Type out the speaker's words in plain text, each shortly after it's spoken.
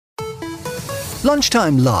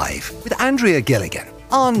Lunchtime Live with Andrea Gilligan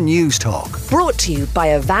on News Talk. Brought to you by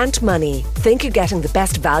Avant Money. Think you're getting the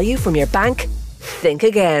best value from your bank? Think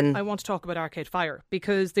again. I want to talk about Arcade Fire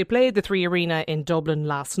because they played the Three Arena in Dublin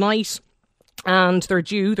last night and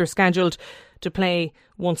they're scheduled to play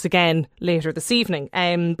once again later this evening.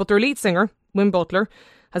 But their lead singer, Wim Butler,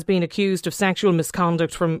 has been accused of sexual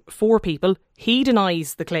misconduct from 4 people. He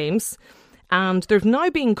denies the claims, and there've now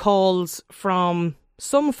been calls from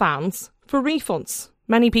some fans for refunds.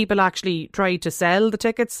 Many people actually tried to sell the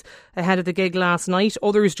tickets ahead of the gig last night.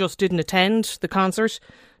 Others just didn't attend the concert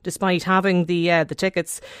despite having the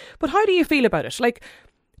tickets. But how do you feel about it? Like,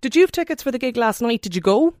 did you have tickets for the gig last night? Did you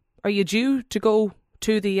go? Are you due to go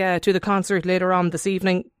to the concert later on this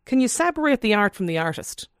evening? Can you separate the art from the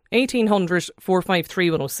artist? 1800 453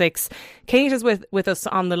 106. Kate is with us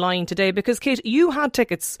on the line today because, Kate, you had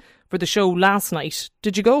tickets for the show last night.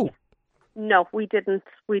 Did you go? No, we didn't.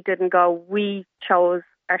 We didn't go. We chose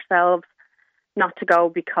ourselves not to go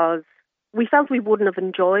because we felt we wouldn't have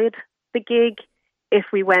enjoyed the gig if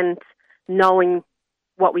we went knowing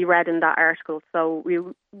what we read in that article. So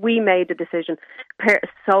we made the decision,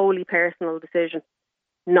 solely personal decision,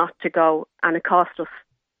 not to go, and it cost us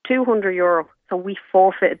 €200. So we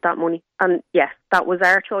forfeited that money, and yes, that was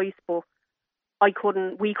our choice. But we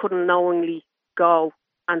couldn't knowingly go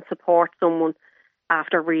and support someone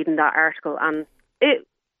after reading that article, and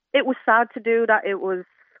it was sad to do that. It was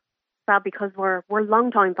sad because we're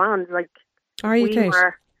long-time fans. Like, are you, Kate?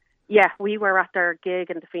 We were at their gig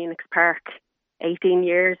in the Phoenix Park 18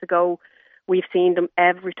 years ago. We've seen them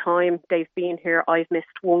every time they've been here. I've missed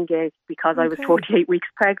one gig because I was 48 weeks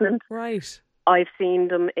pregnant. Right. I've seen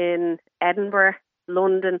them in Edinburgh,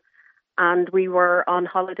 London, and we were on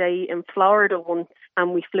holiday in Florida once,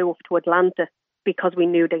 and we flew up to Atlanta because we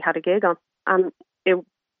knew they had a gig on. And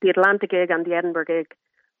the Atlanta gig and the Edinburgh gig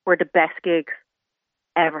were the best gigs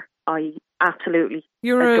ever. I absolutely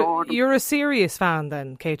adore them. You're a serious fan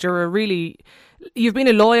then, Kate. You've been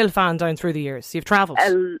a loyal fan down through the years. You've travelled.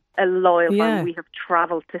 A loyal fan. We have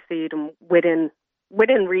travelled to see them within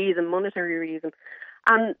reason, monetary reason.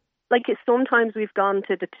 And like, sometimes we've gone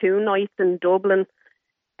to the 2 nights in Dublin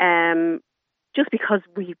just because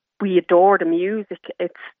we adore the music.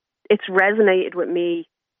 It's resonated with me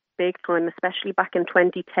big time, especially back in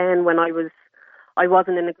 2010 when I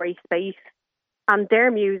wasn't in a great space, and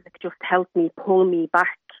their music just helped me pull me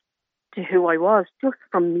back to who I was, just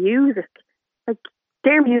from music. Like,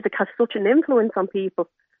 their music has such an influence on people,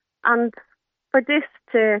 and for this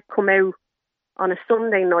to come out on a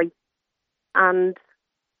Sunday night, and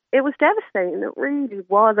it was devastating. It really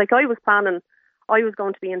was. Like, I was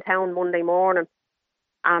going to be in town Monday morning,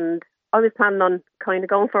 and I was planning on kind of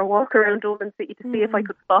going for a walk around Dublin City to see if I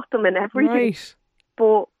could spot them and everything. Right.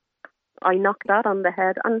 But I knocked that on the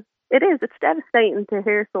head. And it's devastating to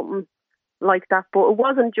hear something like that. But it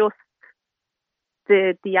wasn't just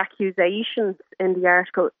the accusations in the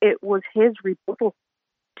article. It was his rebuttal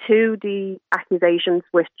to the accusations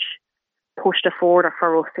which pushed it further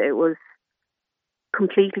for us. It was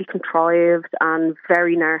completely contrived and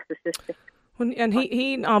very narcissistic. And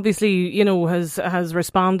he obviously, has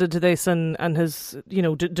responded to this and has,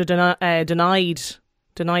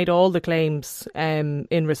 denied all the claims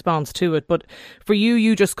in response to it. But for you,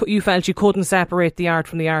 you felt you couldn't separate the art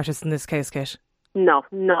from the artist in this case, Kate? No,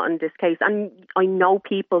 not in this case. And I know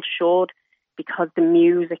people should, because the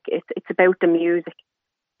music, it's about the music.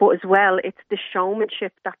 But as well, it's the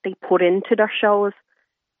showmanship that they put into their shows.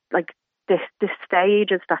 Like, the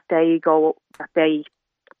stages that they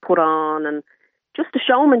put on, and just the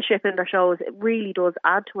showmanship in their shows, it really does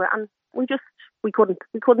add to it, and we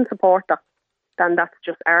couldn't support that. And that's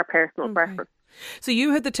just our personal preference. So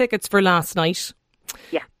you had the tickets for last night.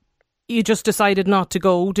 Yeah. You just decided not to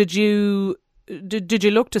go. Did you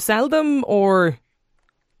look to sell them, or?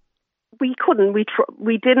 We couldn't.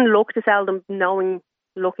 We didn't look to sell them,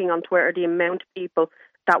 looking on Twitter the amount of people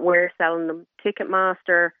that were selling them.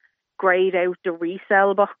 Ticketmaster grayed out the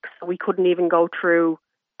resell box. We couldn't even go through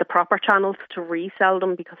the proper channels to resell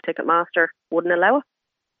them because Ticketmaster wouldn't allow it.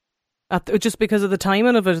 Just because of the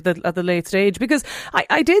timing of it at the late stage? Because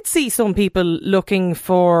I did see some people looking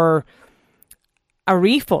for a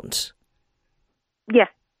refund. Yeah.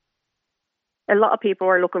 A lot of people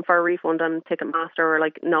were looking for a refund, and Ticketmaster were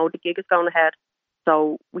like, no, the gig is going ahead,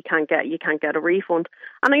 so you can't get a refund.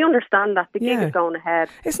 And I understand that the gig is going ahead.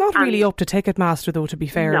 It's not really up to Ticketmaster, though, to be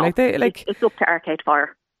fair. No, it's up to Arcade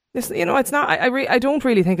Fire. It's not. I don't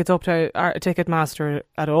really think it's up to Ticketmaster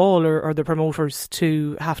at all, or the promoters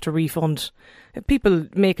to have to refund. If people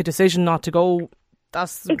make a decision not to go,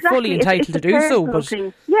 that's fully entitled to do so. But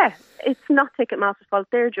yeah, it's not Ticketmaster's fault.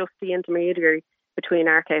 They're just the intermediary. between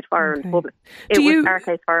Arcade Fire and the public. It was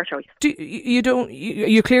Arcade Fire choice.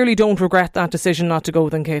 You clearly don't regret that decision not to go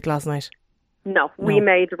then, Kate, last night? No, we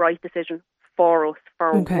made the right decision for us,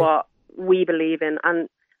 for what we believe in, and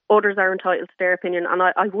others are entitled to their opinion, and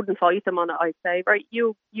I wouldn't fight them on it. I'd say, right,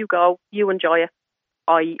 you go, you enjoy it.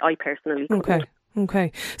 I personally couldn't.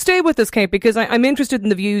 Okay. Stay with us, Kate, because I'm interested in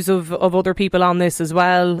the views of other people on this as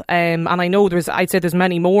well. And I know I'd say there's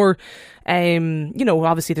many more.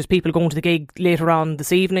 Obviously there's people going to the gig later on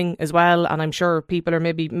this evening as well. And I'm sure people are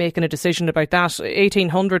maybe making a decision about that.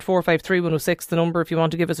 1800 453 106, the number if you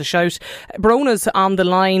want to give us a shout. Brona's on the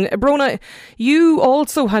line. Brona, you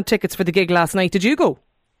also had tickets for the gig last night. Did you go?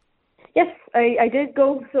 Yes, I did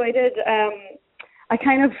go. So I did. I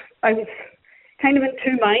was kind of in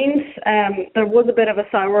two minds. There was a bit of a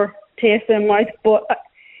sour taste in my mouth, but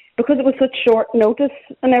because it was such short notice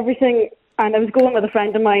and everything, and I was going with a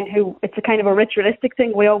friend of mine who, it's a kind of a ritualistic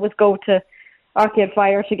thing, we always go to Arcade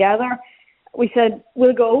Fire together. We said,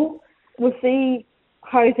 we'll go, we'll see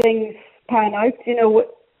how things pan out,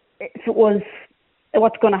 if it was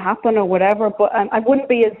what's going to happen or whatever, but I wouldn't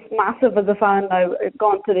be as massive as a fan now,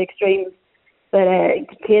 gone to the extremes that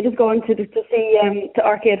Kate is going to see to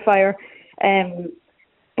Arcade Fire.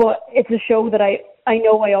 But it's a show that I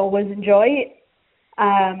know I always enjoy,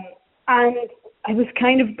 and I was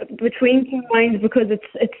kind of between two minds because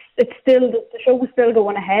it's still, the show was still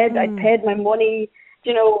going ahead. I'd paid my money,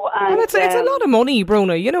 and it's a lot of money,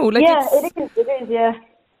 Brona. It is. Yeah.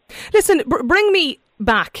 Listen, bring me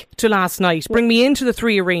back to last night. Bring me into the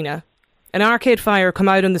Three Arena, and Arcade Fire come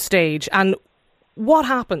out on the stage, and what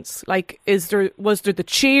happens? Like, was there the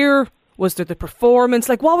cheer? Was there the performance?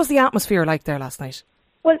 Like, what was the atmosphere like there last night?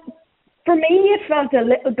 Well, for me, it felt a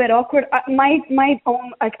little bit awkward. I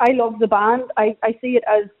love the band. I see it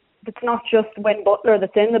as, it's not just Win Butler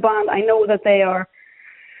that's in the band. I know that they are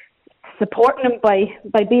supporting him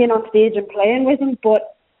by being on stage and playing with him.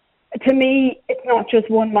 But to me, it's not just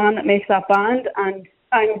one man that makes that band. And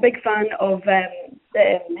I'm a big fan of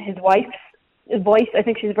his wife's voice. I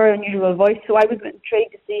think she's a very unusual voice. So I was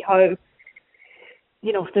intrigued to see how,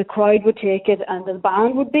 the crowd would take it and the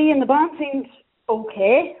band would be. And the band seemed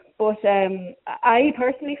okay. But I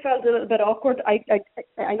personally felt a little bit awkward. I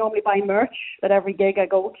normally buy merch at every gig I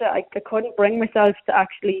go to. I couldn't bring myself to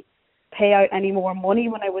actually pay out any more money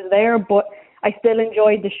when I was there, but I still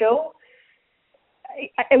enjoyed the show.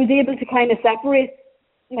 I was able to kind of separate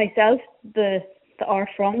myself, the art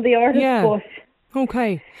from the artist. Yeah. But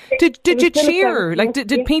okay. Did you cheer? Like,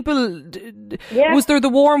 did people? Yeah. Was there the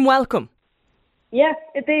warm welcome? Yeah,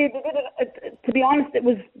 they did it. To be honest, it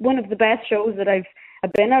was one of the best shows that I've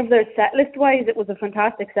been of. Their set list wise, it was a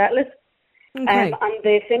fantastic set list. Okay. And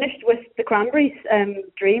they finished with the Cranberries'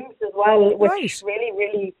 Dreams as well, which really,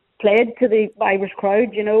 really played to the Irish crowd.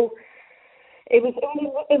 It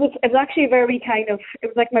was actually very kind of, it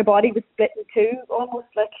was like my body was split in two, almost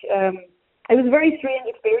like it was a very strange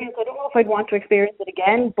experience. I don't know if I'd want to experience it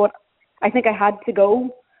again, but I think I had to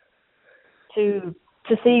go to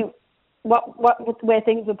see what way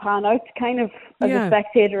things would pan out, kind of as a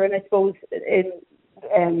spectator, and I suppose in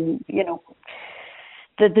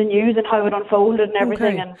the news and how it unfolded and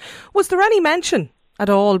everything. Okay. And was there any mention at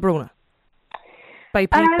all, Brona, by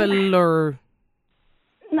people or?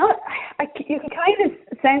 No, you can kind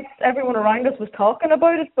of sense everyone around us was talking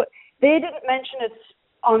about it, but they didn't mention it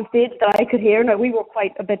on stage that I could hear. Now, we were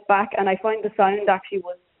quite a bit back, and I found the sound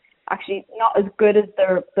was not as good as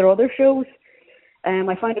their other shows.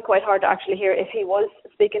 I find it quite hard to actually hear if he was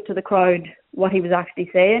speaking to the crowd what he was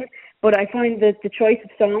actually saying. But I find that the choice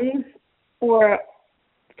of songs, or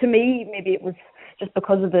to me, maybe it was just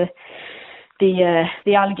because of the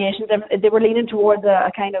allegations, they were leaning towards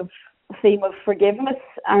a kind of theme of forgiveness,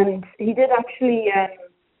 and he did actually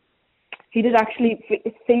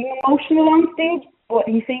seem emotional on stage, but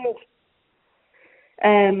he seemed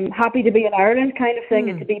happy to be in Ireland, kind of thing,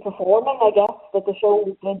 and to be performing. I guess that the show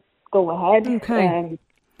did go ahead. Okay.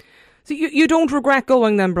 So you don't regret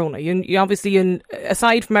going then, Brona? You obviously,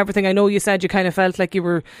 aside from everything, I know you said you kind of felt like you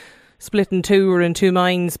were split in two or in two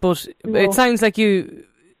minds, but it sounds like you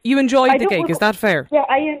enjoyed the gig. Is that fair? Yeah,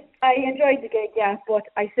 I enjoyed the gig, yeah, but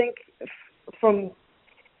I think from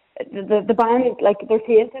the band, like, they're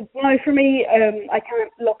tainted now for me. I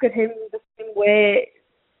can't look at him the same way.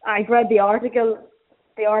 I've read the article.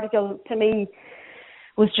 The article to me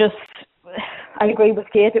was just, I agree with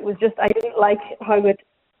Kate, it was just, I didn't like how it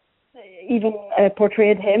even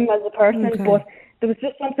portrayed him as a person, but there was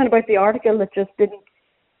just something about the article that just didn't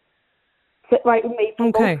sit right with me.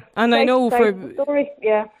 Okay, and I know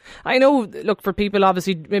I know. Look, for people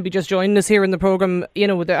obviously maybe just joining us here in the programme, you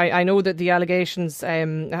know, I know that the allegations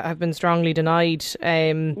have been strongly denied.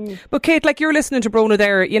 But Kate, like, you're listening to Bronagh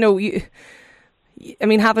there, you know, I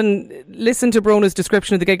mean, having listened to Bronagh's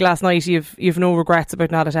description of the gig last night, you've no regrets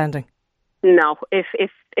about not attending. No, if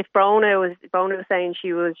Bronagh was saying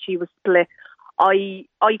she was split, I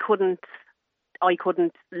couldn't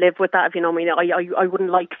live with that, if you know what I mean. I wouldn't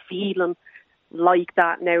like feeling like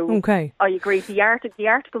that now. Okay. I agree. The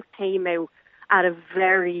article came out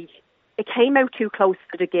it came out too close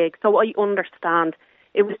to the gig, so I understand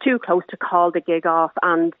it was too close to call the gig off,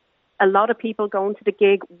 and a lot of people going to the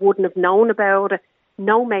gig wouldn't have known about it.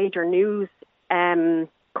 No major news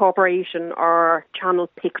corporation or channel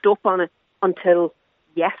picked up on it until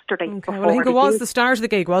yesterday. Okay. Well, I think it was the start of the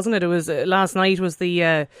gig, wasn't it? It was last night was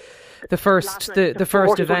the first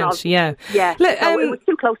event. Yeah. Yeah. So it was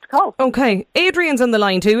too close to call. Okay. Adrian's on the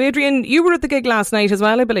line too. Adrian, you were at the gig last night as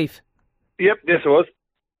well, I believe. Yep. Yes, I was.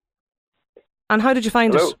 And how did you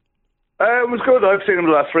find it? It was good. I've seen them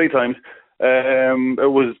the last 3 times. It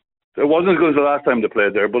wasn't as good as the last time they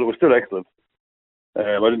played there, but it was still excellent.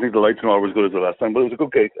 I didn't think the lights and all were as good as the last time, but it was a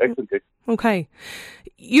good gig, excellent gig. Okay.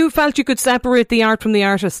 You felt you could separate the art from the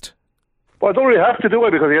artist? Well, I don't really have to do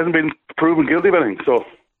it because he hasn't been proven guilty of anything, so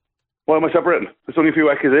why am I separating? There's only a few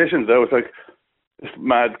accusations there. It's like this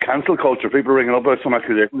mad cancel culture, people ringing up about some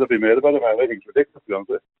accusations that have been made about him. I think it's ridiculous, to be honest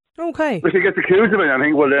with you. Okay. If he gets accused of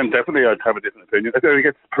anything, well then definitely I'd have a different opinion. If he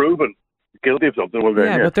gets proven guilty of something, well then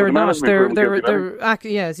yeah, but they're not. They're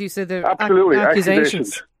as you said, they're absolutely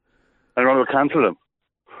accusations. I'd rather cancel them.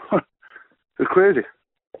 It's crazy.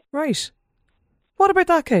 Right. What about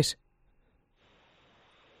that, Kate?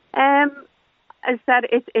 As I said,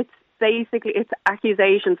 it's basically it's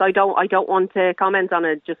accusations. I don't want to comment on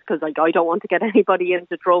it just because I don't want to get anybody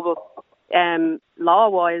into trouble law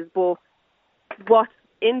wise. But what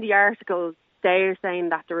in the article they're saying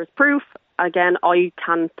that there is proof. Again, I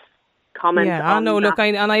can't comment. Yeah, on look,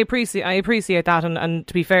 that. I appreciate that, and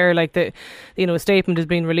to be fair, like a statement has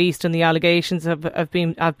been released and the allegations have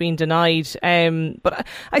been denied. But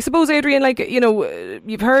I suppose, Adrian, like, you know,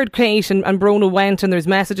 you've heard Kate and Bronagh went, and there's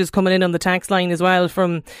messages coming in on the text line as well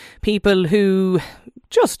from people who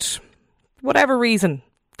just, whatever reason,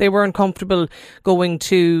 they weren't comfortable going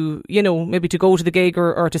to, you know, maybe to go to the gig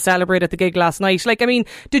or to celebrate at the gig last night. Like, I mean,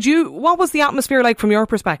 what was the atmosphere like from your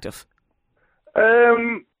perspective?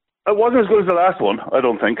 It wasn't as good as the last one, I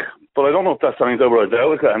don't think. But I don't know if that's something over or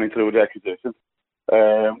down. It's got anything to do with the accusations.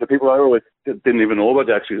 The people I were with didn't even know about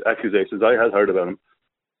the accusations. I had heard about them.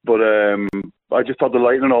 But I just thought the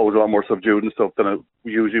lighting and all was a lot more subdued and stuff than it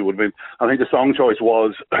usually would have been. I think the song choice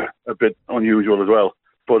was a bit unusual as well.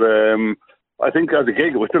 But I think as a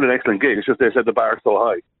gig, it was still an excellent gig. It's just they said the bar so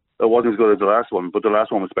high. It wasn't as good as the last one, but the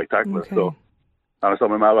last one was spectacular. Okay. So, and I saw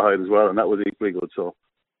my Malahide as well, and that was equally good. So.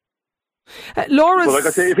 Laura's. Well, like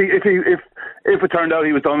I say, if it turned out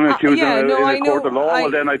he was done accused in a court of law,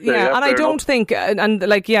 well then I'd say and I don't think,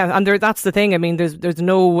 that's the thing. I mean, there's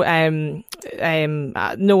no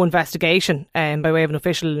no investigation by way of an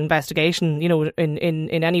official investigation, you know,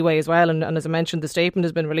 in any way as well. And as I mentioned, the statement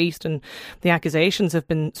has been released and the accusations have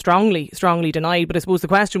been strongly denied. But I suppose the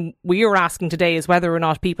question we are asking today is whether or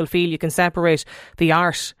not people feel you can separate the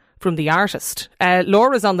art from the artist.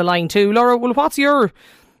 Laura's on the line too. Laura, well, what's your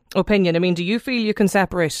opinion? I mean, do you feel you can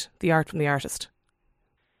separate the art from the artist?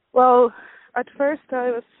 Well, at first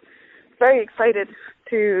I was very excited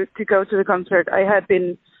to go to the concert. I had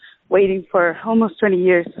been waiting for almost 20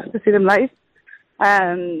 years to see them live,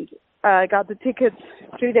 and I got the tickets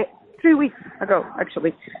 3 weeks ago,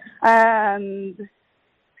 actually. And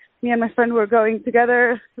me and my friend were going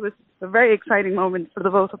together. It was a very exciting moment for the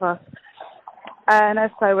both of us. And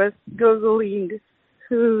as I was Googling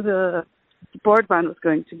who the support band was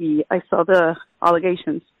going to be, I saw the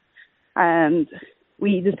allegations, and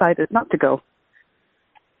we decided not to go.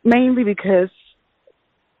 Mainly because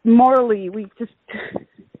morally we just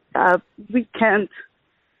we can't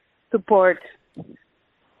support.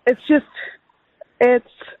 It's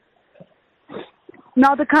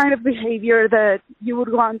not the kind of behavior that you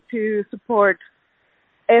would want to support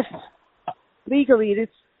if legally it is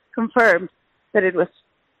confirmed that it was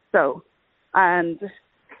so. And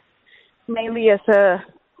mainly as a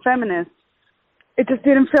feminist, it just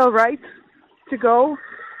didn't feel right to go.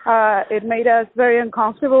 It made us very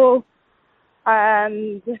uncomfortable,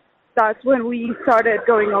 and that's when we started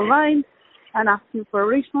going online and asking for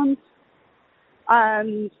refunds,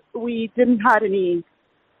 and we didn't have any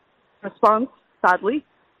response, sadly.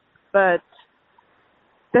 But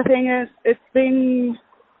the thing is, it's been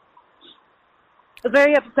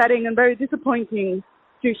very upsetting and very disappointing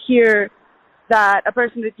to hear that a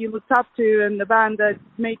person that you looked up to and the band that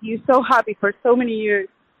made you so happy for so many years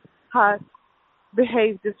has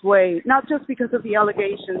behaved this way, not just because of the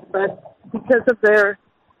allegations, but because of their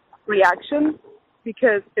reaction,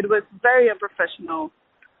 because it was very unprofessional.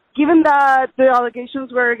 Given that the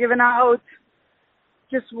allegations were given out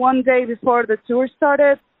just one day before the tour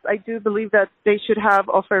started, I do believe that they should have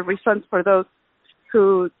offered refunds for those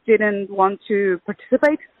who didn't want to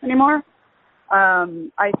participate anymore.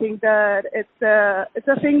 I think that it's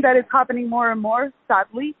a thing that is happening more and more,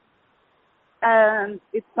 sadly, and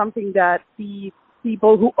it's something that the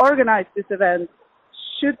people who organize this event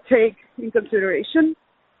should take in consideration,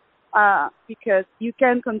 because you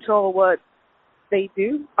can control what they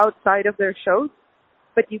do outside of their shows,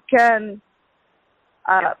 but you can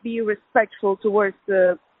be respectful towards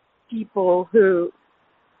the people who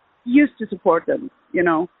used to support them, you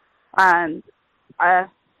know. And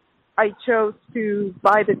I chose to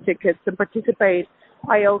buy the tickets and participate.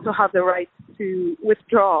 I also have the right to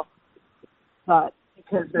withdraw, but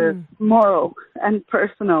because of moral and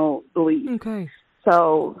personal belief. Okay.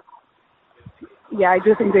 So, yeah, I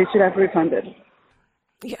do think they should have refunded.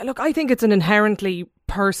 Yeah, look, I think it's an inherently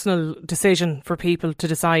personal decision for people to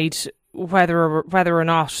decide whether or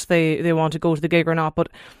not they want to go to the gig or not. But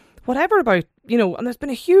whatever about, you know, and there's been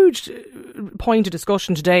a huge point of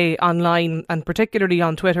discussion today online and particularly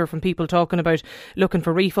on Twitter from people talking about looking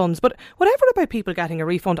for refunds. But whatever about people getting a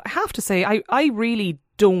refund, I have to say, I really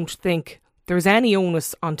don't think there's any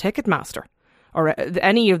onus on Ticketmaster or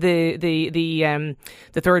any of the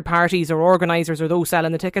third parties or organisers or those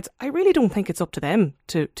selling the tickets. I really don't think it's up to them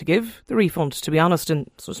to give the refund, to be honest, and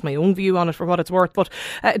it's just my own view on it for what it's worth. But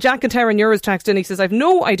Jack and Taryn Ure has texted in. He says, I've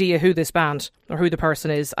no idea who this band or who the person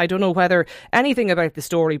is. I don't know whether anything about the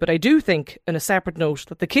story, but I do think, in a separate note,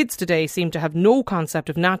 that the kids today seem to have no concept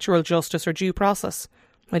of natural justice or due process.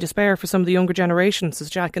 I despair for some of the younger generations, says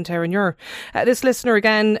Jack and Taryn Ure. This listener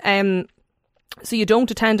again, so you don't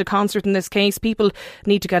attend a concert in this case. People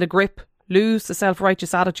need to get a grip, lose the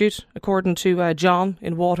self-righteous attitude, according to John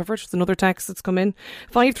in Waterford. It's another text that's come in.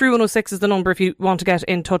 53106 is the number if you want to get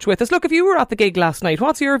in touch with us. Look, if you were at the gig last night,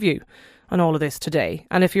 what's your view on all of this today?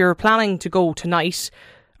 And if you're planning to go tonight,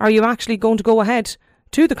 are you actually going to go ahead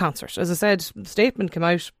to the concert? As I said, the statement came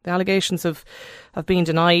out. The allegations have been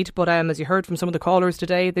denied. But as you heard from some of the callers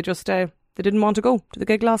today, they just... they didn't want to go to the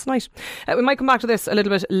gig last night. We might come back to this a little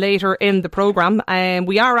bit later in the programme.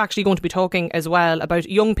 We are actually going to be talking as well about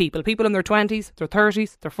young people in their 20s, their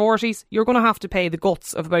 30s, their 40s. You're going to have to pay the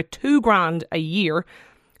guts of about $2,000 a year.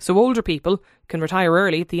 So older people can retire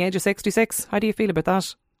early at the age of 66. How do you feel about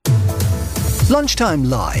that? Lunchtime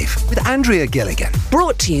Live with Andrea Gilligan.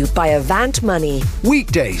 Brought to you by Avant Money.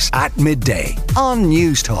 Weekdays at midday on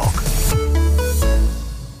News Talk.